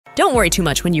Don't worry too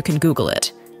much when you can Google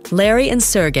it. Larry and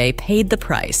Sergey paid the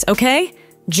price, okay?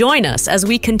 Join us as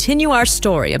we continue our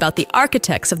story about the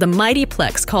architects of the mighty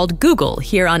plex called Google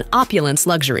here on Opulence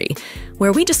Luxury,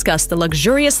 where we discuss the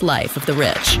luxurious life of the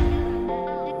rich.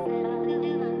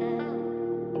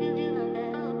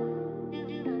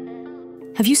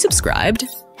 Have you subscribed?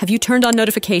 Have you turned on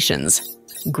notifications?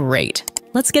 Great.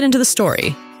 Let's get into the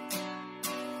story.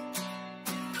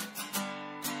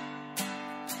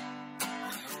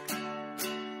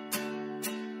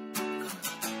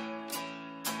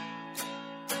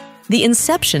 The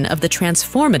inception of the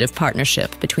transformative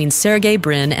partnership between Sergey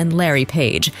Brin and Larry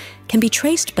Page can be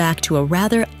traced back to a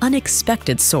rather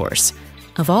unexpected source.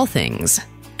 Of all things,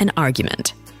 an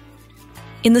argument.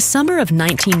 In the summer of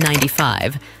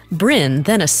 1995, Brin,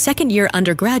 then a second-year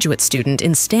undergraduate student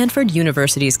in Stanford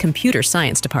University's computer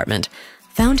science department,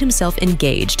 found himself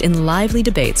engaged in lively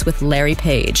debates with Larry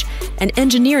Page, an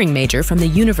engineering major from the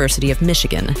University of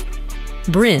Michigan.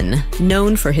 Brin,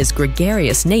 known for his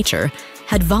gregarious nature,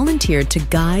 had volunteered to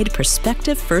guide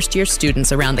prospective first-year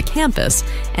students around the campus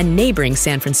and neighboring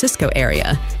San Francisco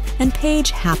area, and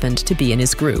Page happened to be in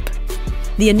his group.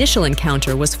 The initial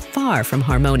encounter was far from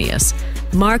harmonious,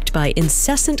 marked by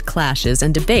incessant clashes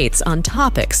and debates on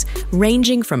topics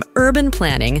ranging from urban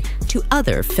planning to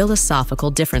other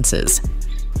philosophical differences.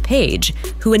 Page,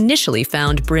 who initially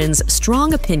found Brin's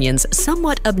strong opinions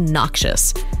somewhat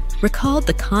obnoxious, recalled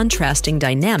the contrasting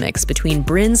dynamics between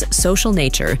Brin's social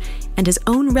nature and his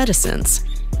own reticence.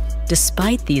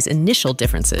 Despite these initial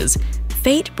differences,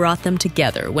 fate brought them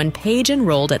together when Page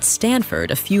enrolled at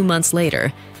Stanford a few months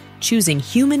later, choosing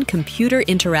human-computer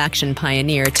interaction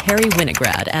pioneer Terry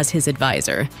Winograd as his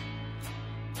advisor.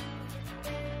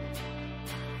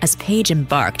 As Page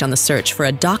embarked on the search for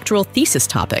a doctoral thesis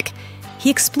topic, he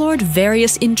explored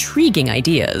various intriguing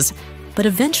ideas, but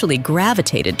eventually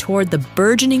gravitated toward the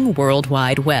burgeoning World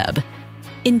Wide Web.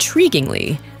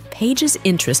 Intriguingly, Page's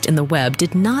interest in the web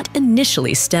did not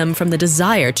initially stem from the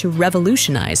desire to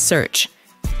revolutionize search.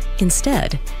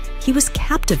 Instead, he was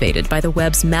captivated by the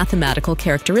web's mathematical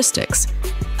characteristics,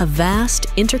 a vast,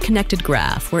 interconnected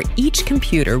graph where each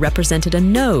computer represented a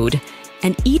node,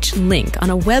 and each link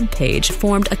on a web page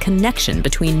formed a connection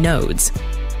between nodes.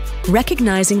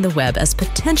 Recognizing the web as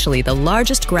potentially the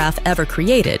largest graph ever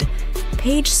created,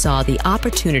 Page saw the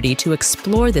opportunity to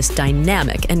explore this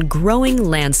dynamic and growing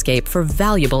landscape for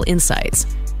valuable insights.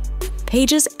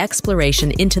 Page's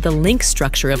exploration into the link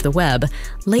structure of the web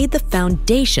laid the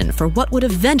foundation for what would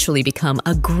eventually become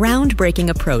a groundbreaking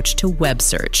approach to web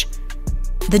search.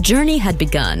 The journey had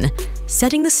begun,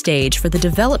 setting the stage for the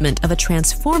development of a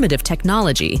transformative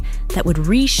technology that would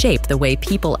reshape the way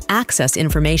people access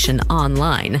information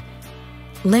online.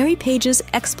 Larry Page's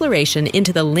exploration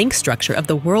into the link structure of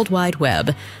the World Wide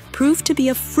Web proved to be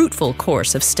a fruitful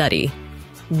course of study.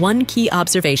 One key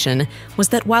observation was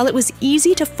that while it was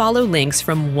easy to follow links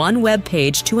from one web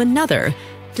page to another,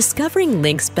 discovering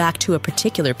links back to a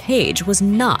particular page was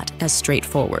not as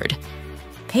straightforward.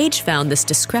 Page found this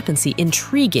discrepancy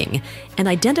intriguing and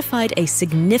identified a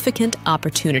significant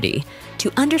opportunity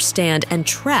to understand and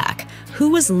track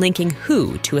who was linking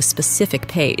who to a specific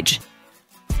page.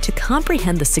 To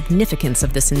comprehend the significance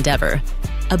of this endeavor,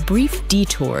 a brief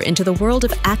detour into the world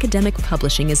of academic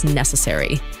publishing is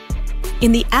necessary.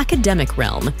 In the academic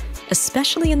realm,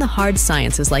 especially in the hard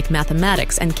sciences like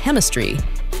mathematics and chemistry,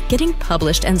 getting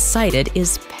published and cited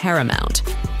is paramount.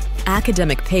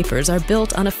 Academic papers are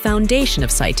built on a foundation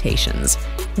of citations,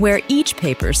 where each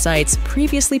paper cites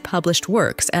previously published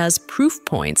works as proof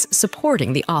points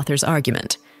supporting the author's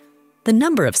argument. The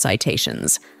number of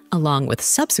citations, along with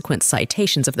subsequent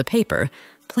citations of the paper,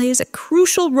 plays a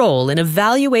crucial role in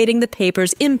evaluating the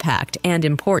paper's impact and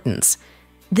importance.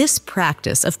 This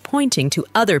practice of pointing to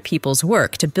other people's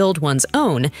work to build one's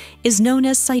own is known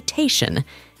as citation,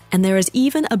 and there is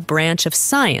even a branch of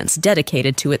science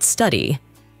dedicated to its study,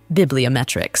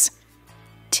 bibliometrics.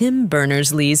 Tim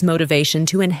Berners-Lee's motivation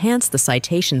to enhance the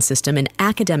citation system in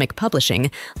academic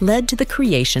publishing led to the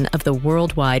creation of the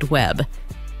World Wide Web.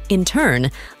 In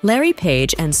turn, Larry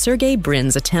Page and Sergey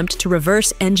Brin's attempt to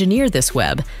reverse engineer this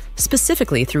web,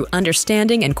 specifically through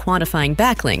understanding and quantifying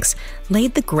backlinks,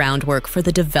 laid the groundwork for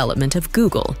the development of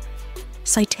Google.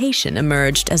 Citation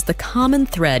emerged as the common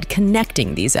thread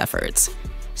connecting these efforts.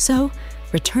 So,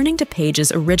 returning to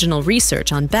Page's original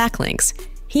research on backlinks,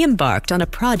 he embarked on a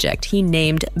project he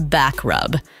named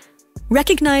BackRub.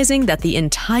 Recognizing that the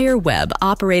entire web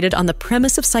operated on the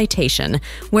premise of citation,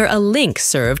 where a link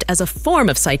served as a form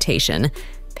of citation,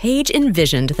 Page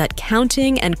envisioned that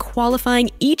counting and qualifying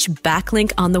each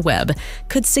backlink on the web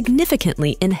could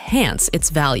significantly enhance its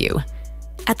value.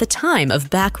 At the time of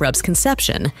BackRub's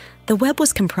conception, the web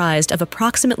was comprised of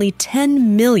approximately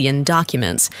 10 million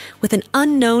documents with an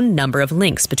unknown number of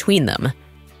links between them,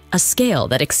 a scale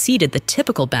that exceeded the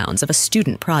typical bounds of a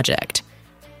student project.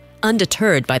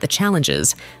 Undeterred by the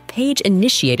challenges, Page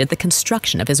initiated the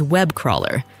construction of his web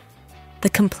crawler. The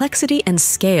complexity and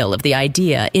scale of the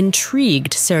idea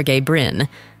intrigued Sergey Brin,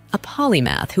 a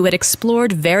polymath who had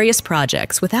explored various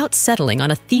projects without settling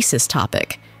on a thesis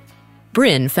topic.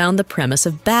 Brin found the premise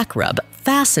of BackRub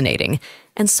fascinating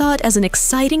and saw it as an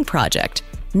exciting project,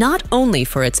 not only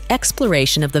for its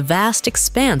exploration of the vast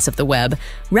expanse of the web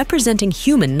representing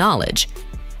human knowledge,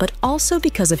 but also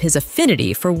because of his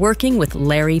affinity for working with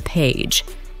Larry Page.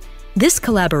 This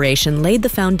collaboration laid the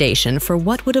foundation for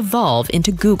what would evolve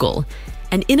into Google,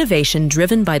 an innovation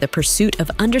driven by the pursuit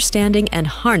of understanding and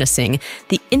harnessing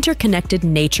the interconnected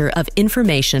nature of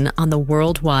information on the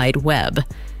World Wide Web.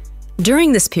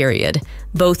 During this period,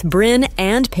 both Brin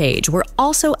and Page were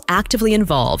also actively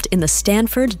involved in the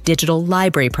Stanford Digital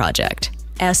Library Project,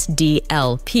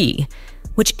 SDLP,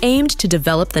 which aimed to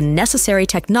develop the necessary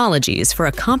technologies for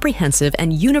a comprehensive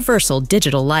and universal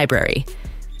digital library.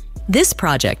 This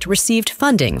project received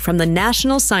funding from the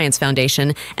National Science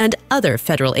Foundation and other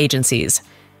federal agencies.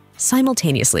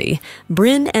 Simultaneously,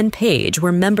 Brin and Page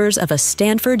were members of a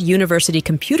Stanford University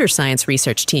computer science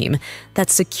research team that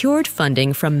secured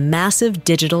funding from massive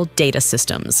digital data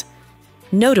systems.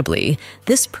 Notably,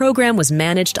 this program was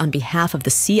managed on behalf of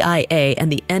the CIA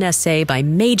and the NSA by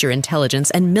major intelligence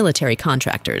and military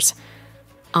contractors.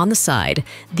 On the side,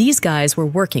 these guys were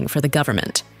working for the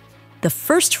government. The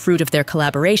first fruit of their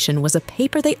collaboration was a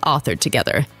paper they authored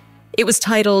together. It was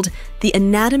titled The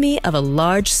Anatomy of a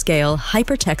Large-Scale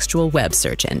Hypertextual Web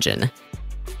Search Engine.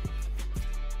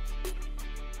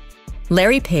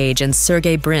 Larry Page and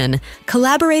Sergey Brin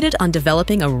collaborated on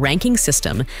developing a ranking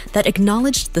system that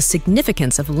acknowledged the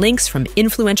significance of links from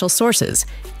influential sources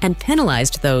and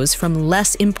penalized those from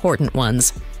less important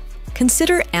ones.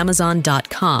 Consider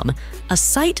Amazon.com, a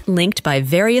site linked by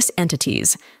various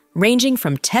entities, ranging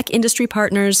from tech industry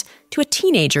partners to a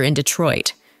teenager in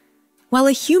Detroit. While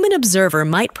a human observer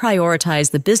might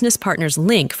prioritize the business partner's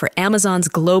link for Amazon's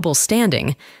global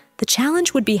standing, the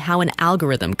challenge would be how an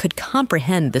algorithm could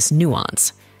comprehend this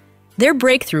nuance. Their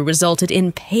breakthrough resulted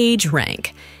in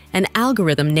PageRank, an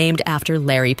algorithm named after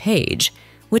Larry Page,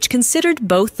 which considered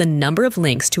both the number of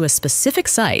links to a specific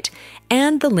site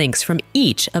and the links from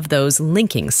each of those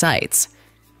linking sites.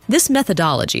 This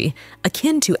methodology,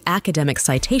 akin to academic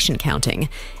citation counting,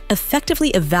 effectively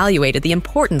evaluated the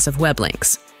importance of web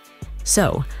links.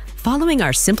 So, following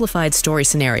our simplified story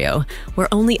scenario, where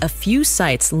only a few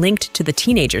sites linked to the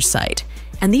teenager's site,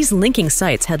 and these linking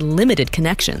sites had limited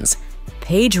connections,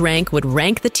 PageRank would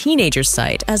rank the teenager's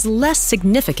site as less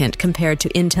significant compared to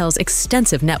Intel's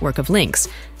extensive network of links,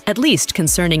 at least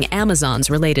concerning Amazon's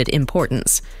related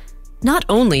importance. Not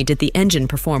only did the engine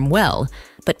perform well,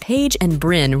 but Page and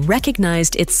Brin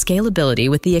recognized its scalability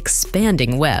with the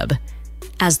expanding web.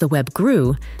 As the web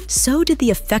grew, so did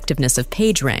the effectiveness of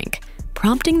PageRank,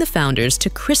 prompting the founders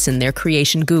to christen their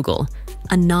creation Google,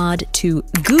 a nod to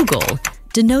Google,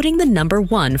 denoting the number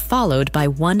 1 followed by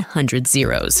 100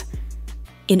 zeros.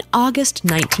 In August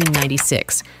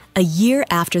 1996, a year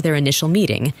after their initial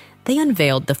meeting, they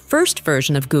unveiled the first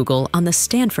version of Google on the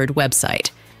Stanford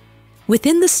website.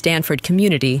 Within the Stanford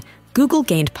community, Google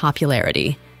gained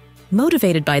popularity.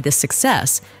 Motivated by this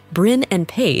success, Brin and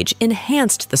Page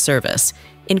enhanced the service,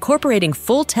 incorporating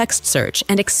full-text search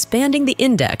and expanding the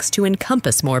index to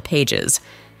encompass more pages.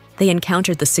 They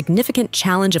encountered the significant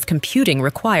challenge of computing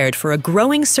required for a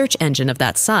growing search engine of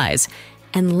that size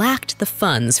and lacked the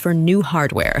funds for new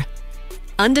hardware.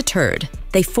 Undeterred,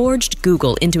 they forged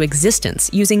Google into existence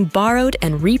using borrowed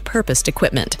and repurposed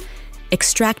equipment,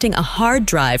 extracting a hard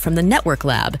drive from the network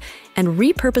lab and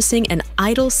repurposing an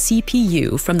idle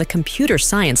CPU from the computer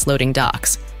science loading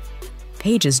docks.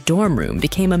 Page's dorm room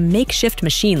became a makeshift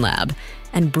machine lab,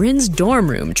 and Brin's dorm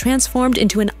room transformed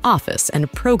into an office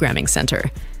and programming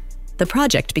center. The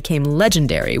project became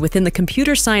legendary within the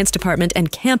computer science department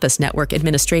and campus network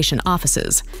administration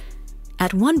offices.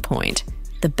 At one point,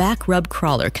 the BackRub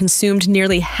crawler consumed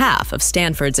nearly half of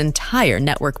Stanford's entire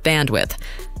network bandwidth,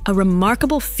 a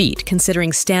remarkable feat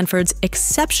considering Stanford's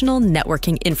exceptional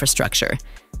networking infrastructure.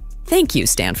 Thank you,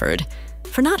 Stanford,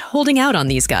 for not holding out on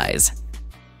these guys.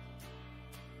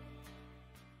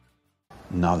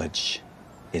 Knowledge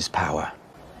is power.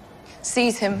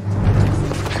 Seize him.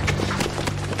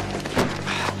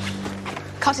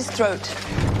 Cut his throat.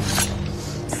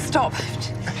 Stop.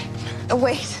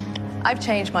 Wait. I've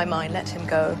changed my mind. Let him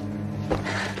go.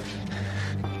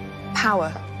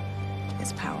 Power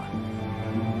is power.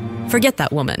 Forget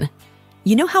that woman.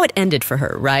 You know how it ended for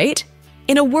her, right?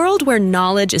 In a world where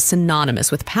knowledge is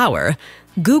synonymous with power,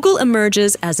 Google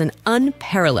emerges as an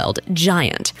unparalleled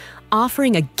giant,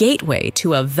 offering a gateway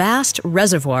to a vast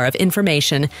reservoir of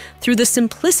information through the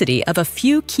simplicity of a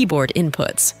few keyboard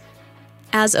inputs.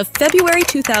 As of February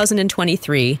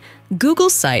 2023, Google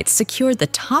Sites secured the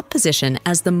top position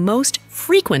as the most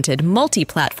frequented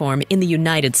multi-platform in the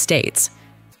United States.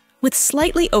 With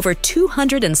slightly over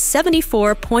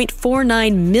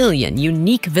 274.49 million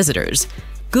unique visitors,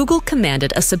 Google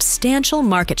commanded a substantial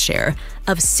market share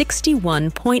of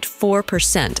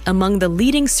 61.4% among the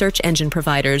leading search engine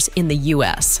providers in the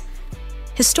US.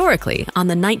 Historically, on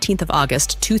the 19th of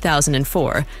August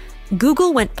 2004,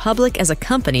 Google went public as a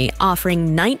company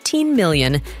offering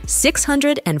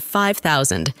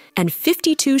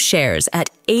 19,605,052 shares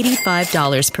at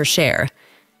 $85 per share.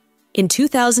 In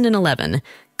 2011,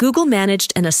 Google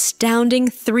managed an astounding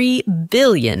 3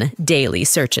 billion daily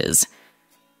searches.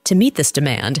 To meet this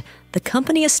demand, the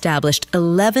company established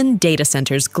 11 data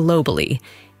centers globally,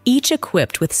 each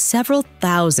equipped with several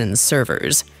thousand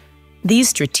servers. These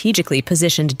strategically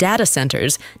positioned data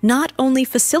centers not only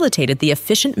facilitated the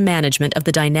efficient management of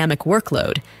the dynamic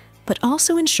workload, but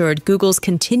also ensured Google's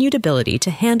continued ability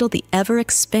to handle the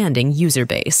ever-expanding user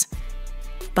base.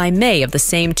 By May of the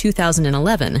same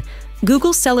 2011,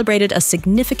 Google celebrated a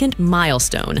significant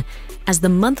milestone as the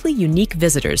monthly unique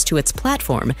visitors to its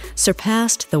platform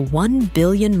surpassed the 1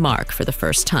 billion mark for the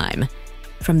first time.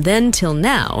 From then till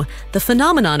now, the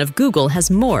phenomenon of Google has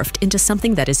morphed into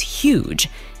something that is huge,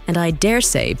 and I dare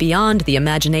say beyond the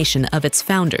imagination of its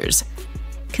founders.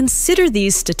 Consider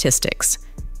these statistics.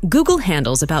 Google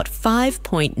handles about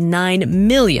 5.9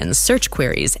 million search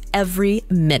queries every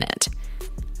minute.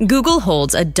 Google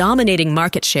holds a dominating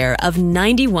market share of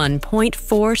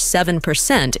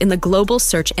 91.47% in the global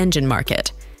search engine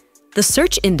market. The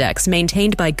search index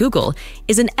maintained by Google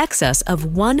is in excess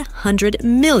of 100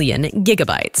 million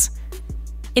gigabytes.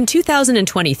 In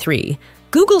 2023,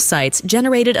 Google Sites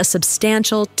generated a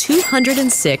substantial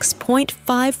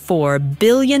 $206.54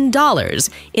 billion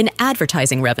in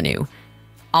advertising revenue.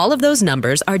 All of those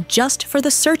numbers are just for the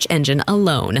search engine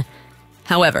alone.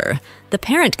 However, the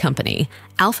parent company,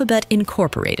 Alphabet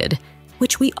Incorporated,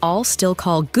 which we all still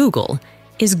call Google,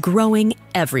 is growing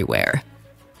everywhere.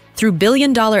 Through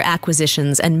billion-dollar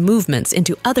acquisitions and movements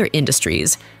into other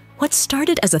industries, what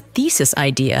started as a thesis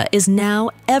idea is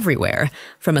now everywhere,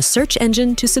 from a search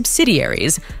engine to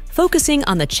subsidiaries, focusing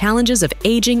on the challenges of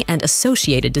aging and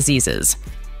associated diseases.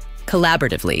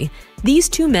 Collaboratively, these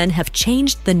two men have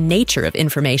changed the nature of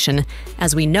information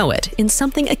as we know it in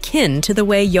something akin to the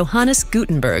way Johannes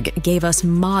Gutenberg gave us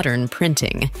modern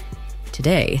printing.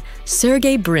 Today,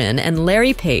 Sergey Brin and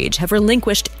Larry Page have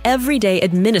relinquished everyday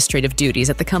administrative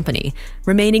duties at the company,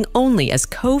 remaining only as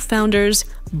co-founders,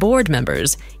 board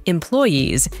members,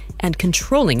 employees, and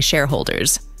controlling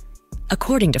shareholders.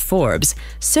 According to Forbes,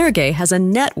 Sergey has a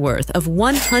net worth of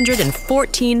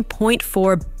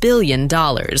 $114.4 billion,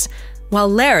 while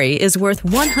Larry is worth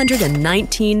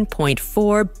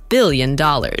 $119.4 billion.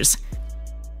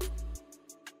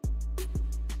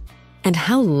 And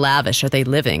how lavish are they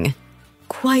living?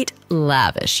 Quite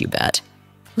lavish, you bet.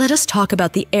 Let us talk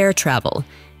about the air travel.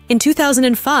 In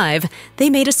 2005, they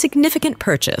made a significant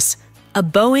purchase, a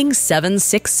Boeing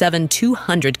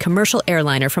 767-200 commercial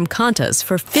airliner from Qantas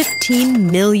for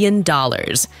 $15 million.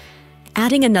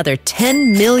 Adding another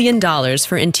 $10 million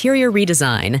for interior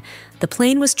redesign, the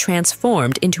plane was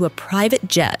transformed into a private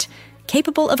jet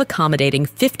capable of accommodating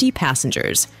 50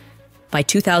 passengers. By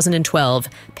 2012,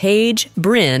 Page,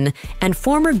 Brin, and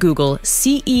former Google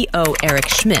CEO Eric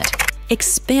Schmidt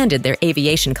expanded their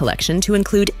aviation collection to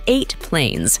include 8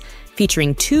 planes,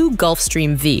 featuring 2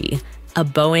 Gulfstream V, a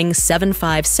Boeing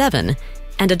 757,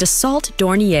 and a Dassault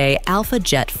Dornier Alpha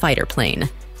Jet fighter plane.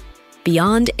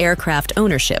 Beyond aircraft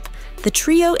ownership, the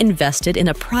trio invested in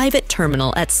a private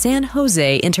terminal at San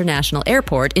Jose International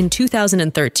Airport in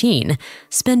 2013,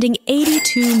 spending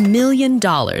 $82 million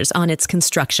on its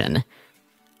construction.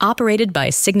 Operated by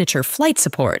Signature Flight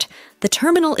Support, the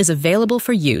terminal is available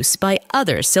for use by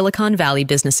other Silicon Valley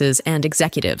businesses and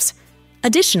executives.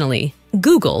 Additionally,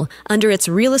 Google, under its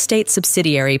real estate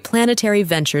subsidiary Planetary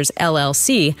Ventures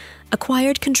LLC,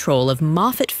 acquired control of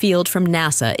Moffett Field from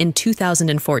NASA in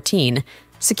 2014,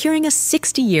 securing a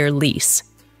 60-year lease.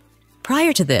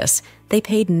 Prior to this, they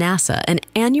paid NASA an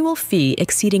annual fee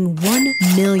exceeding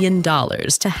 $1 million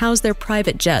to house their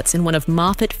private jets in one of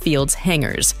Moffett Field's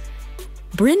hangars.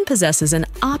 Brin possesses an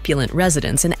opulent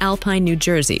residence in Alpine, New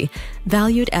Jersey,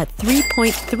 valued at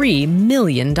 $3.3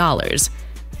 million.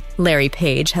 Larry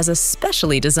Page has a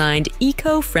specially designed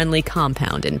eco-friendly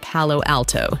compound in Palo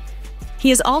Alto. He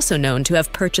is also known to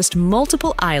have purchased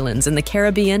multiple islands in the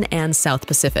Caribbean and South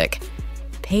Pacific.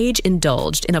 Page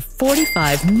indulged in a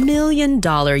 $45 million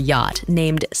yacht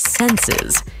named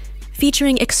Senses,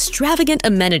 featuring extravagant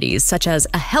amenities such as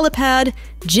a helipad,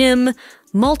 gym,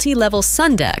 multi-level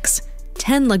sun decks,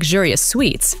 10 luxurious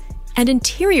suites, and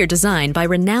interior design by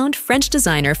renowned French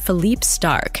designer Philippe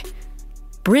Starck.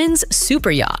 Brin's super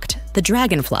yacht, the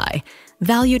Dragonfly,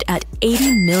 valued at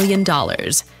 $80 million,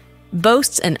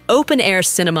 boasts an open-air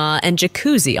cinema and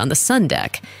jacuzzi on the sun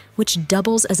deck, which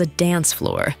doubles as a dance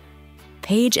floor.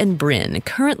 Page and Brin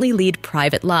currently lead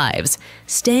private lives,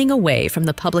 staying away from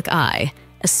the public eye,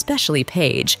 especially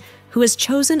Page, who has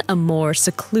chosen a more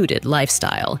secluded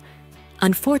lifestyle.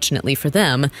 Unfortunately for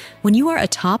them, when you are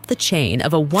atop the chain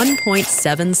of a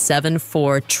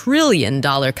 $1.774 trillion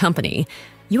company,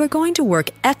 you are going to work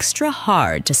extra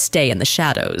hard to stay in the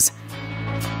shadows.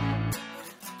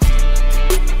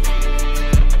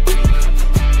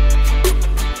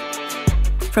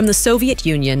 From the Soviet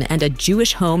Union and a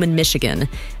Jewish home in Michigan,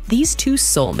 these two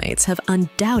soulmates have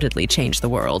undoubtedly changed the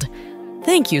world.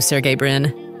 Thank you, Sergey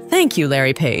Brin. Thank you,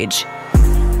 Larry Page.